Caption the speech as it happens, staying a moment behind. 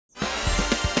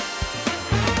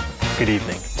Good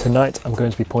evening. Tonight I'm going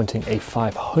to be pointing a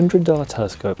 $500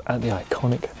 telescope at the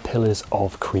iconic Pillars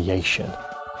of Creation.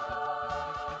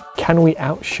 Can we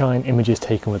outshine images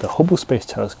taken with a Hubble Space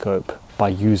Telescope by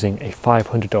using a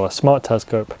 $500 smart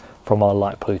telescope from our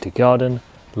light-polluted garden?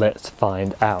 Let's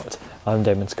find out. I'm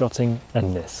Damon Scotting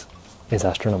and this is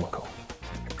Astronomical.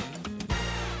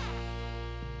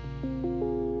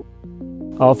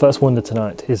 Our first wonder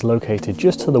tonight is located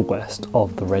just to the west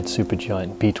of the red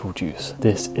supergiant Betelgeuse.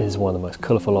 This is one of the most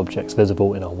colourful objects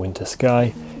visible in our winter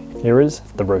sky. Here is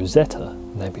the Rosette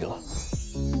Nebula.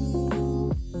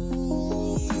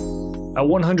 At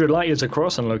 100 light years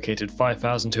across and located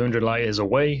 5,200 light years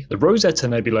away, the Rosette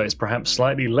Nebula is perhaps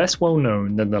slightly less well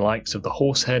known than the likes of the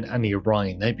Horsehead and the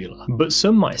Orion Nebula, but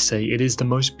some might say it is the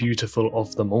most beautiful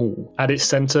of them all. At its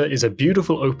centre is a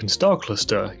beautiful open star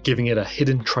cluster, giving it a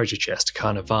hidden treasure chest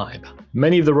kind of vibe.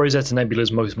 Many of the Rosette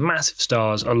Nebula's most massive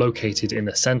stars are located in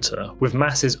the centre, with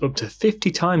masses up to 50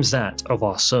 times that of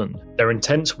our Sun. Their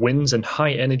intense winds and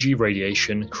high energy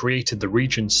radiation created the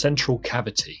region's central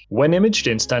cavity. When imaged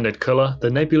in standard colour,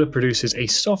 the nebula produces a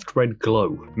soft red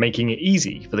glow, making it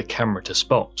easy for the camera to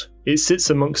spot. It sits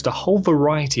amongst a whole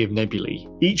variety of nebulae,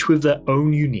 each with their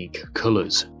own unique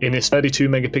colours. In this 32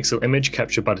 megapixel image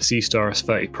captured by the C-Star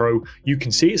S30 Pro, you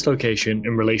can see its location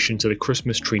in relation to the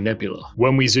Christmas Tree Nebula.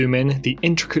 When we zoom in, the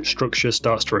intricate structure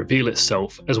starts to reveal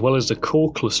itself, as well as the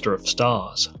core cluster of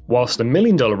stars. Whilst the $1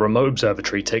 million remote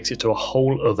observatory takes it to a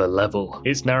whole other level.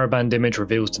 Its narrowband image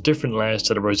reveals the different layers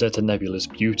to the Rosette Nebula's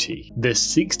beauty. This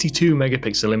 62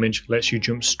 megapixel image lets you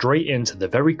jump straight into the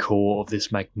very core of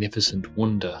this magnificent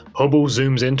wonder. Hubble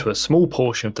zooms into a small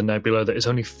portion of the nebula that is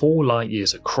only 4 light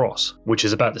years across, which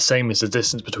is about the same as the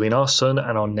distance between our Sun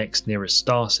and our next nearest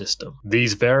star system.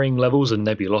 These varying levels of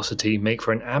nebulosity make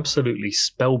for an absolutely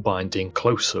spellbinding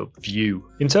close-up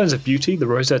view. In terms of beauty, the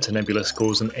Rosette Nebula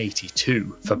scores an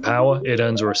 82. For power, it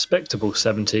earns a respectable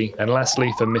 70, and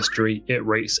lastly for mystery, it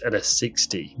rates at a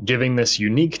 60, giving this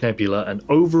unique nebula an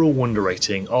overall wonder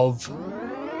rating of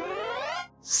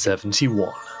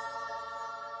 71.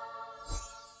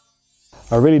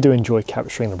 I really do enjoy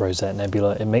capturing the Rosette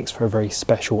Nebula. It makes for a very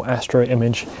special astro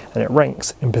image and it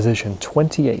ranks in position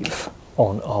 28th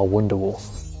on our wonder wall.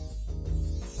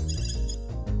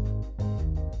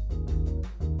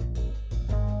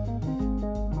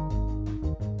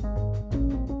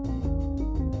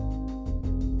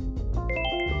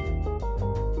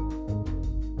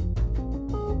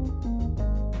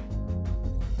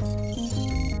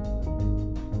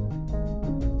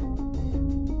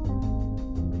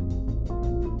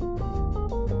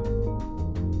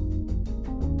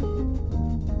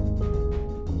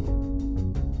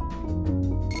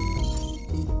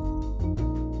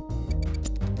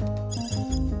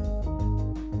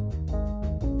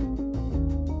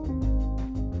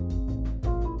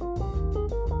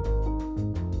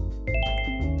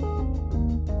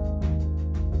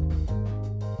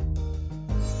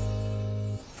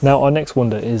 Now our next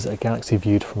wonder is a galaxy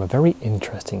viewed from a very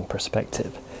interesting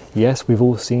perspective. Yes, we've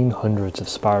all seen hundreds of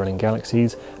spiraling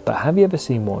galaxies, but have you ever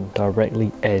seen one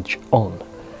directly edge on?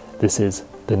 This is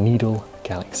the Needle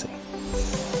Galaxy.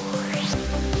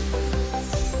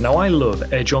 Now I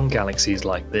love edge-on galaxies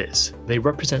like this. They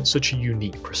represent such a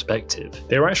unique perspective.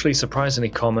 They're actually surprisingly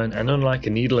common, and unlike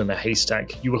a needle in a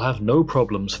haystack, you will have no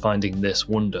problems finding this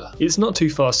wonder. It's not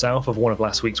too far south of one of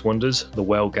last week's wonders, the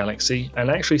Whale Galaxy, and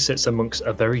actually sits amongst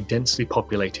a very densely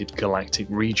populated galactic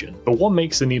region. But what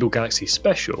makes the Needle Galaxy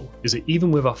special is that even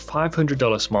with a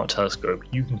 $500 smart telescope,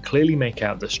 you can clearly make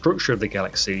out the structure of the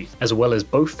galaxy, as well as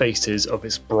both faces of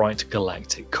its bright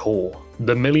galactic core.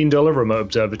 The $1 million remote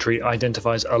observatory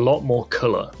identifies a lot more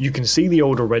colour. You can see the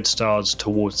older red stars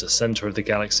towards the centre of the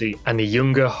galaxy and the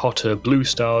younger, hotter blue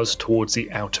stars towards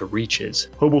the outer reaches.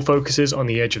 Hubble focuses on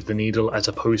the edge of the needle as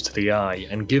opposed to the eye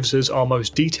and gives us our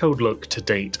most detailed look to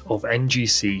date of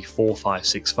NGC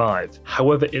 4565.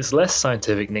 However, its less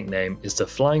scientific nickname is the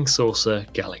Flying Saucer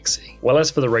Galaxy. Well, as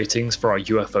for the ratings for our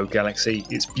UFO galaxy,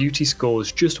 its beauty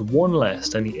scores just one less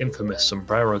than the infamous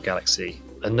Sombrero Galaxy,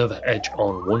 another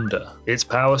edge-on wonder. Its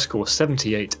power scores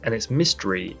 78 and its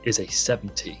mystery is a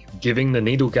 70, giving the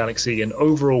Needle Galaxy an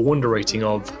overall wonder rating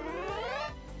of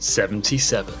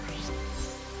 77.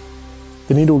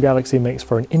 The Needle Galaxy makes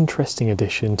for an interesting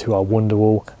addition to our wonder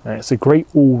wall, and it's a great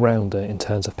all-rounder in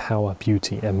terms of power,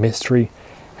 beauty and mystery,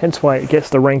 hence why it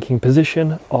gets the ranking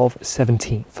position of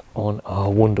 17th on our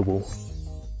wonder wall.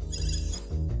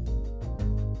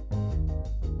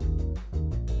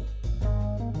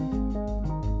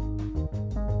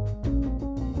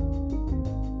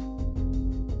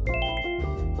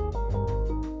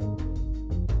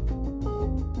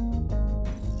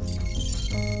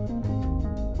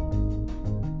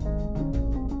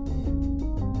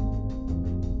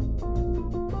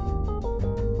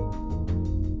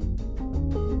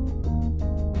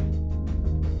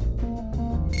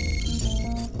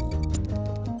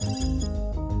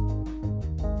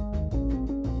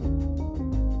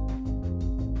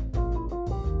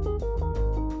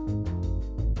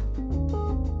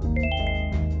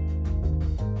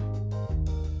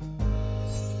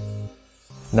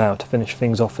 Now, to finish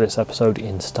things off for this episode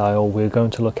in style, we're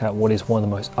going to look at what is one of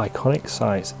the most iconic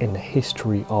sights in the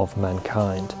history of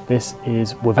mankind. This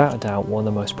is, without a doubt, one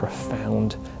of the most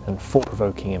profound and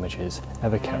thought-provoking images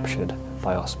ever captured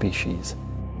by our species.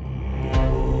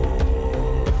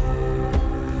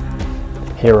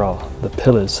 Here are the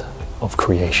pillars of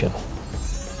creation.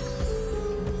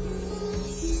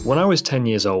 When I was 10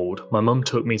 years old, my mum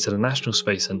took me to the National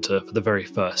Space Centre for the very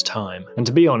first time, and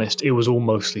to be honest, it was all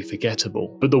mostly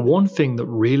forgettable. But the one thing that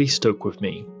really stuck with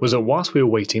me was that whilst we were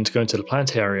waiting to go into the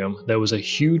planetarium, there was a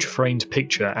huge framed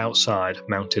picture outside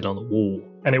mounted on the wall,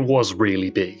 and it was really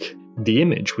big. The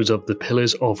image was of the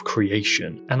pillars of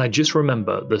creation, and I just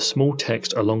remember the small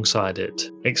text alongside it,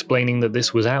 explaining that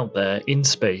this was out there in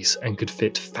space and could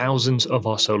fit thousands of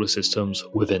our solar systems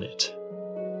within it.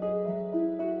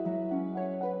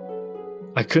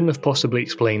 I couldn't have possibly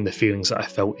explained the feelings that I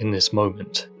felt in this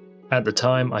moment. At the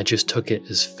time, I just took it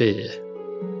as fear.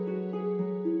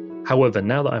 However,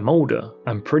 now that I'm older,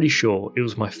 I'm pretty sure it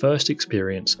was my first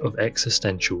experience of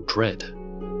existential dread.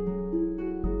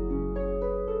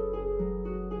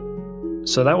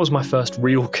 So that was my first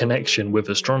real connection with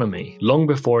astronomy. Long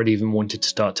before I'd even wanted to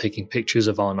start taking pictures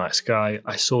of our night sky,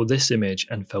 I saw this image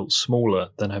and felt smaller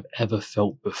than I've ever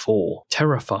felt before,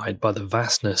 terrified by the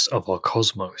vastness of our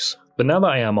cosmos. But now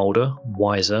that I am older,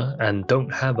 wiser, and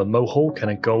don't have a mohawk and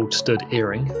a gold stud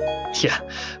earring, yeah,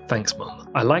 thanks mum,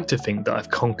 I like to think that I've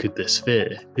conquered this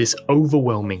fear, this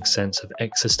overwhelming sense of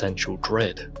existential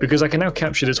dread, because I can now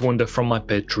capture this wonder from my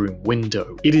bedroom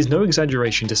window. It is no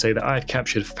exaggeration to say that I have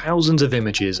captured thousands of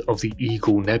images of the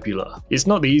Eagle Nebula. It's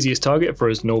not the easiest target for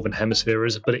us northern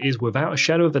hemispheres, but it is without a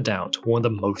shadow of a doubt one of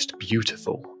the most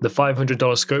beautiful. The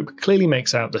 $500 scope clearly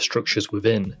makes out the structures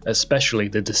within, especially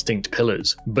the distinct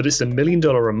pillars, but it's the $1 million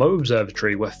remote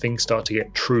observatory where things start to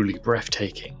get truly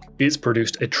breathtaking. It's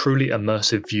produced a truly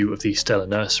immersive view of these stellar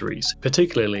nurseries,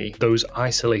 particularly those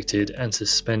isolated and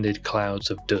suspended clouds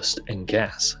of dust and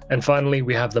gas. And finally,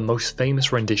 we have the most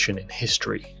famous rendition in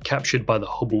history, captured by the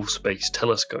Hubble Space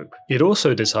Telescope. It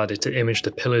also decided to image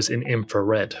the pillars in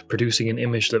infrared, producing an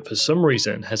image that for some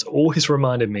reason has always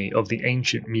reminded me of the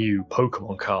ancient Mew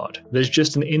Pokemon card. There's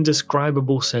just an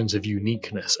indescribable sense of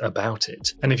uniqueness about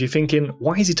it. And if you're thinking,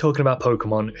 why is he talking about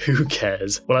Pokemon? Who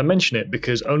cares? Well, I mention it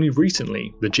because only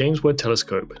recently the James Webb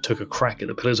telescope took a crack at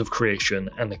the pillars of creation,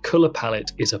 and the colour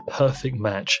palette is a perfect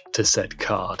match to said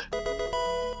card.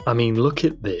 I mean, look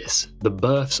at this, the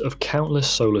births of countless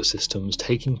solar systems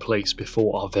taking place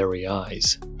before our very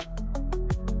eyes.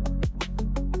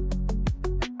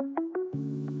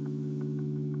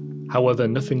 However,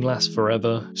 nothing lasts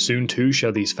forever. Soon too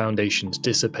shall these foundations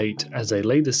dissipate as they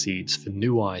lay the seeds for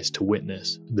new eyes to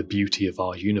witness the beauty of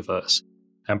our universe,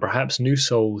 and perhaps new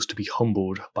souls to be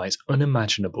humbled by its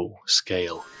unimaginable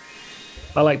scale.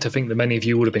 I like to think that many of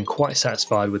you would have been quite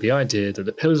satisfied with the idea that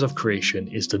the pillars of creation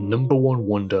is the #1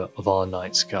 wonder of our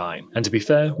night sky. And to be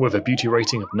fair, with a beauty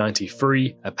rating of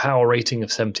 93, a power rating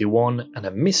of 71, and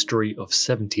a mystery of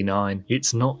 79,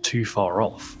 it's not too far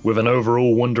off, with an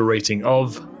overall wonder rating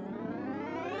of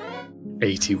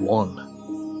 81.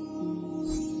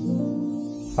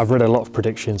 I've read a lot of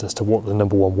predictions as to what the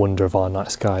 #1 wonder of our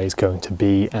night sky is going to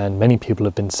be, and many people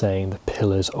have been saying the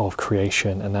pillars of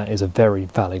creation, and that is a very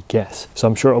valid guess. So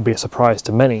I'm sure it'll be a surprise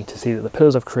to many to see that the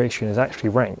pillars of creation is actually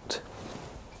ranked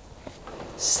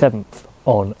 7th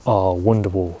on our wonder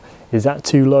wall. Is that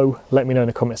too low? Let me know in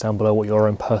the comments down below what your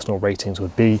own personal ratings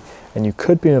would be, and you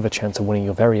could be with a chance of winning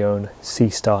your very own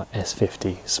C-Star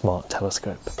S50 Smart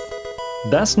Telescope.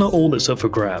 That's not all that's up for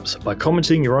grabs. By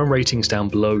commenting your own ratings down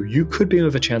below, you could be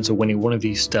with a chance of winning one of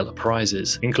these stellar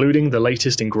prizes, including the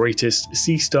latest and greatest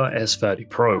C-Star S30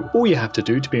 Pro. All you have to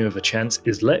do to be with a chance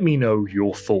is let me know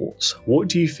your thoughts. What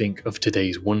do you think of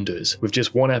today's wonders? With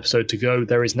just one episode to go,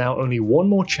 there is now only one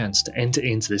more chance to enter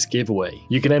into this giveaway.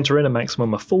 You can enter in a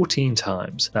maximum of 14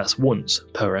 times. That's once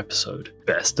per episode.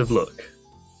 Best of luck.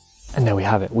 And there we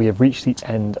have it. We have reached the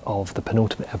end of the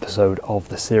penultimate episode of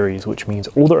the series, which means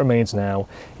all that remains now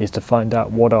is to find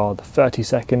out what are the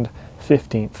 32nd,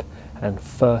 15th and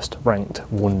 1st ranked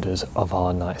wonders of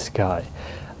our night sky.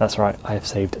 That's right, I have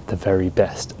saved the very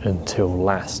best until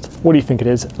last. What do you think it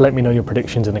is? Let me know your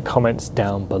predictions in the comments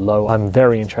down below. I'm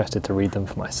very interested to read them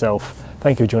for myself.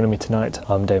 Thank you for joining me tonight.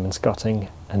 I'm Damon Scotting,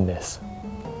 and this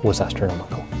was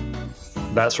Astronomical.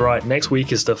 That's right, next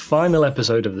week is the final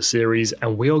episode of the series,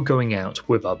 and we are going out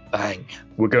with a bang.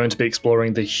 We're going to be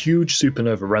exploring the huge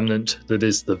supernova remnant that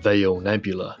is the Veil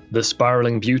Nebula, the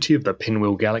spiraling beauty of the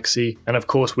Pinwheel Galaxy, and of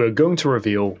course we're going to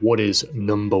reveal what is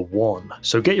 #1.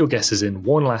 So get your guesses in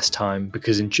one last time,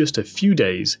 because in just a few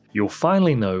days, you'll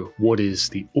finally know what is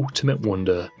the ultimate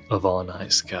wonder of our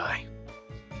night sky.